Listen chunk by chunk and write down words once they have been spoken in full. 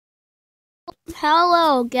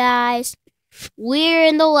Hello guys, we're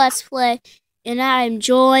in the Let's Play and I'm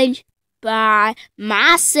joined by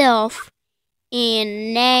myself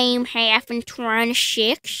and name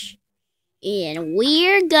 26 and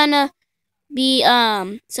we're gonna be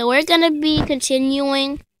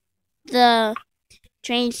continuing the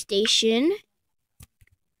train station.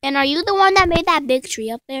 And are you the one that made that big tree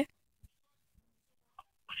up there?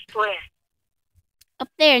 Where? Up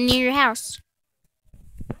there near your house.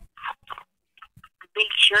 Big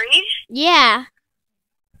tree? Yeah.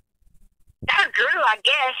 That grew, I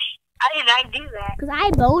guess. How did I do that? Cause I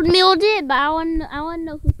bone milled it, but I want to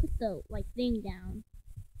know who put the thing down.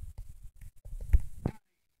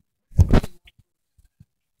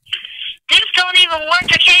 This don't even work.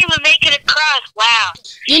 I can't even make it across. Wow.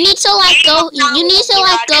 You need to go. You need to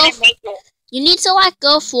go. You need to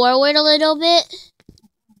go forward a little bit.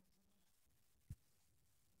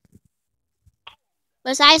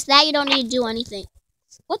 Besides that, you don't need to do anything.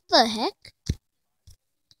 What the heck?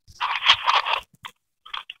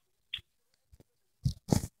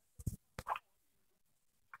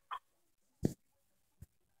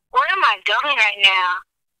 Where am I going right now?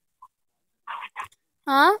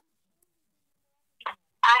 Huh?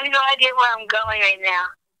 I have no idea where I'm going right now.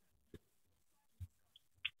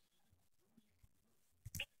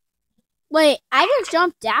 Wait, I just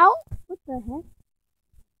jumped out? What the heck?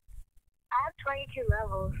 I have 22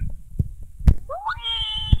 levels.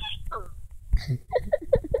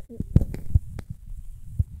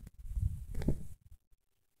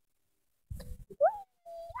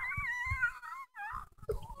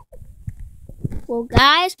 Well,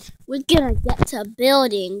 guys, we're gonna get to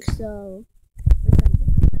building, so.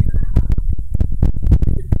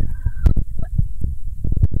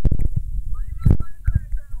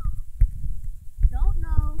 Don't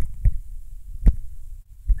know.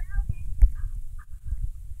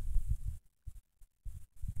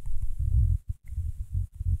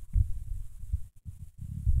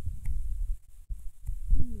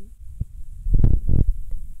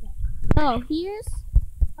 Oh, here's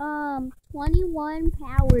 21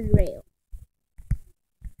 powered rail.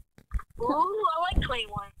 Ooh, I like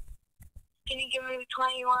 21. Can you give me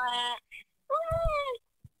 21?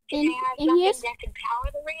 And here's that can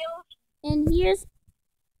power the rails? And here's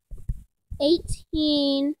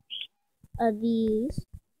 18 of these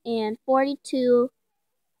and 42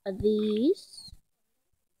 of these.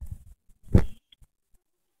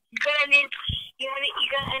 You got any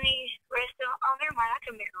redstone on there? Mine, I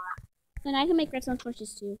can make a lot. And I can make redstone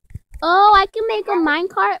torches too. Oh, I can make a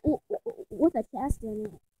minecart with a chest in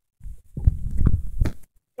it.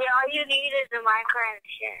 Yeah, all you need is a minecart and a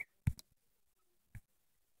chest.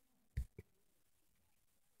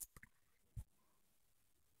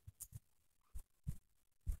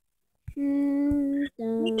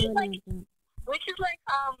 We should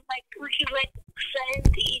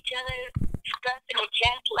send each other stuff in a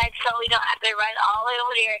chest, like so we don't have to run all the way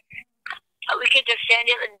over there. We could just send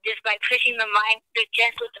it just by pushing the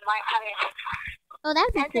chest with the minecart. Oh,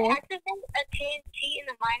 that'd be cool. To activate a TNT in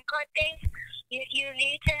the minecart thing, you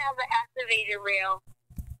need to have an activator rail.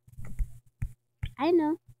 I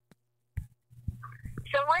know.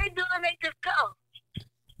 So where do I make this go?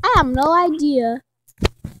 I have no idea.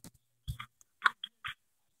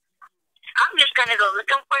 I'm just gonna go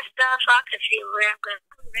looking for stuff so I can see where I'm gonna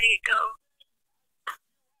ready to go.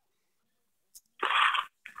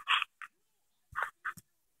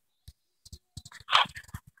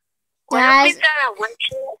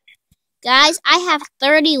 Guys, I have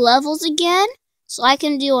 30 levels again, so I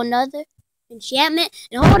can do another enchantment.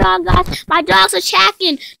 And hold on, guys, my dog's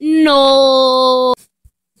attacking. No,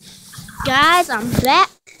 guys, I'm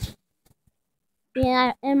back,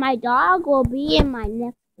 and my dog will be in my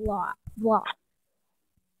next vlog. Oh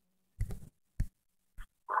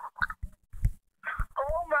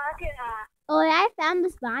my god! Oh, and I found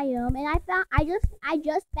this biome, and I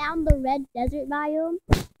just found the red desert biome.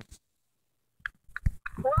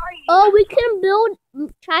 Oh, we can build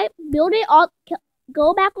it all.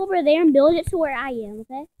 Go back over there and build it to where I am,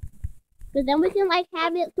 okay? Because then we can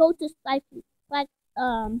have it go to then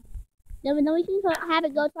we can have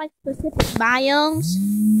it go to specific biomes.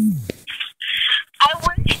 I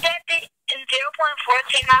wish that in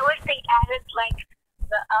 0.14, I wish they added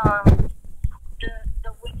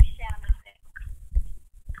the witch sound effect.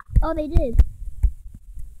 Oh, they did.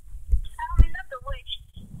 I mean, not the witch,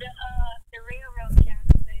 the railroad sound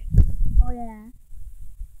effect. Oh yeah.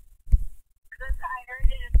 Because I heard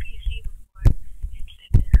it in PC before.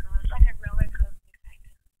 It's like a roller coaster kind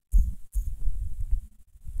of.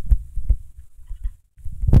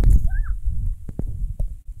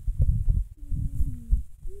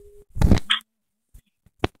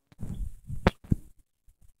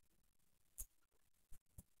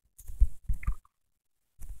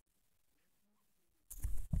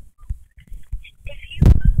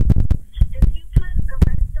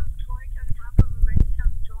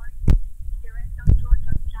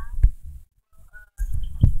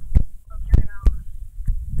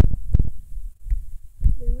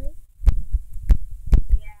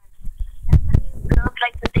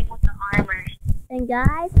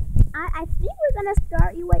 guys, I think we're gonna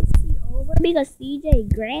start UHC over because CJ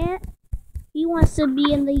Grant, he wants to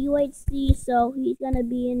be in the UHC, so he's gonna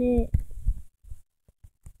be in it.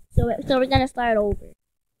 So we're gonna start over,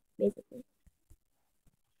 basically.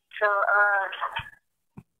 So,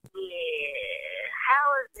 yeah,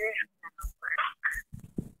 how is this gonna work?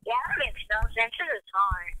 Yeah, that makes no sense. It's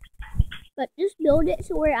hard. But just build it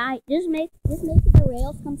to where just make the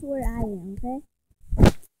rails come to where I am, okay?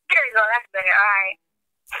 There we go. That's better. All right.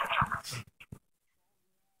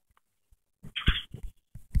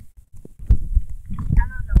 I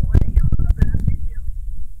don't know what you want, but I'm just building.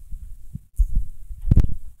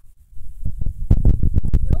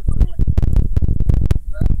 Build to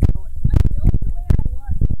where I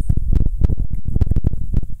was.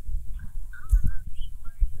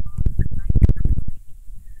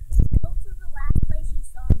 Build to the last place you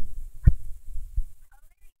saw me.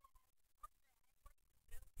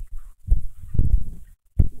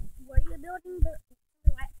 Were you building the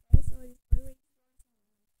right place or were you?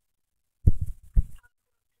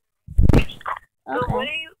 So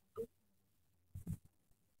Okay.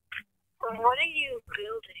 what are you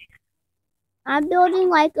building? I'm building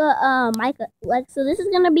like so this is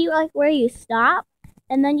gonna be like where you stop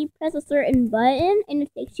and then you press a certain button and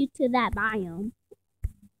it takes you to that biome.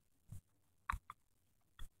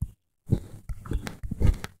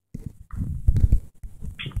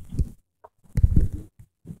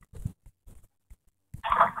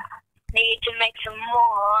 Need to make some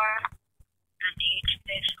more. I need to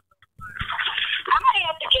make some more. I might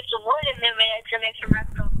have to get some wood in a minute to make some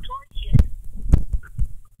redstone torches.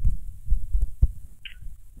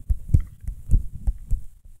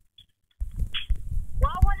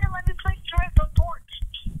 Why wouldn't it let me place the redstone torch?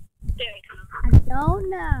 There we go. I don't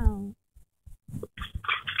know.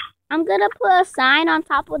 I'm gonna put a sign on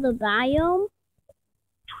top of the biome.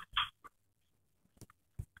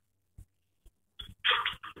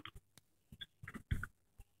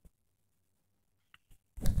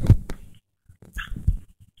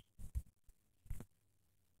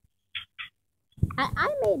 I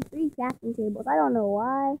made 3 crafting tables. I don't know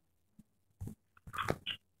why.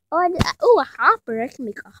 Oh, a hopper. I can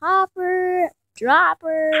make a hopper,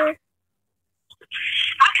 dropper. I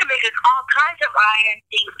can make all kinds of iron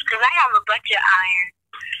things because I have a bunch of iron.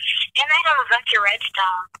 And I have a bunch of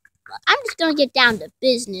redstone. I'm just gonna get down to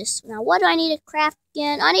business. Now, what do I need to craft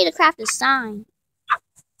again? I need to craft a sign.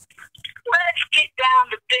 Let's get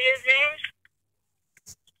down to business.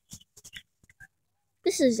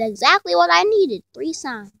 This is exactly what I needed. 3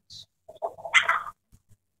 signs.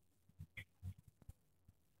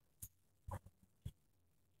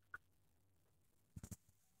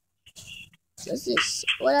 This is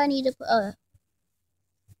what I need to put.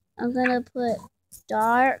 I'm gonna put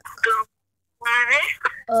dark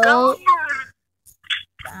oak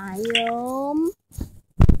biome.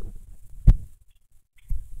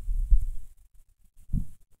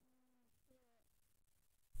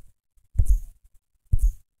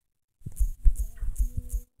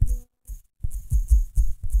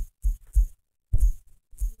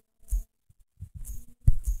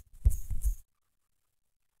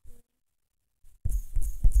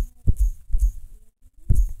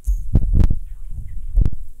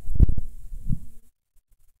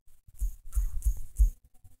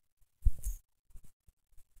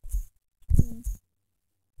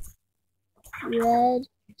 Red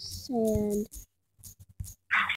sand